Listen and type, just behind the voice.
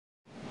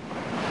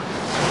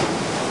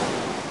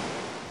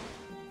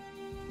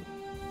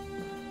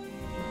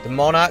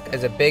Monarch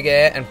is a big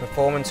air and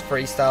performance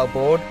freestyle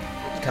board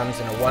which comes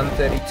in a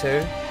 132,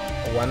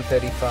 a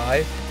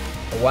 135,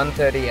 a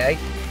 138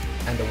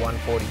 and a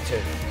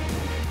 142.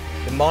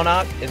 The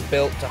Monarch is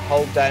built to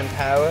hold down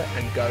power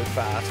and go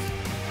fast.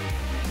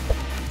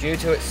 Due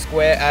to its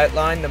square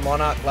outline, the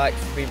Monarch likes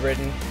to be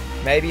ridden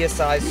maybe a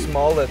size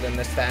smaller than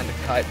the standard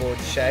kiteboard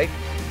shape,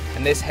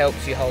 and this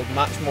helps you hold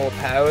much more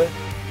power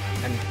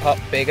and pop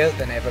bigger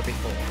than ever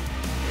before.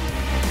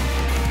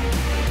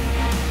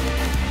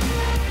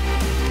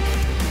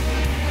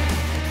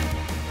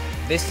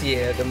 This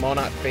year, the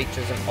Monarch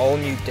features an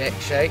all-new deck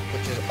shape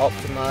which is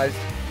optimized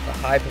for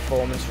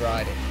high-performance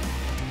riding.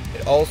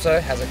 It also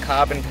has a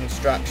carbon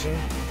construction.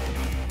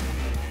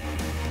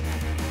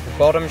 The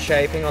bottom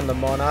shaping on the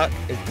Monarch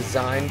is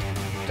designed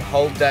to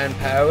hold down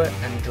power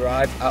and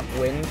drive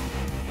upwind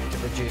to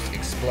produce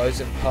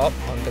explosive pop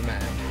on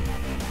demand.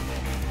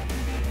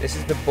 This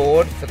is the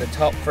board for the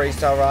top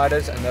freestyle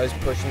riders and those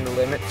pushing the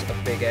limits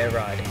of big air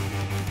riding.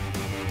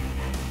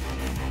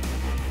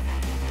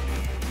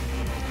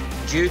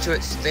 Due to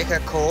its thicker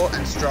core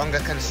and stronger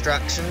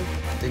construction,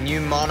 the new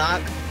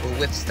Monarch will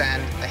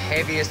withstand the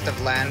heaviest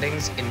of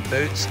landings in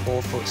boots or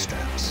foot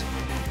straps.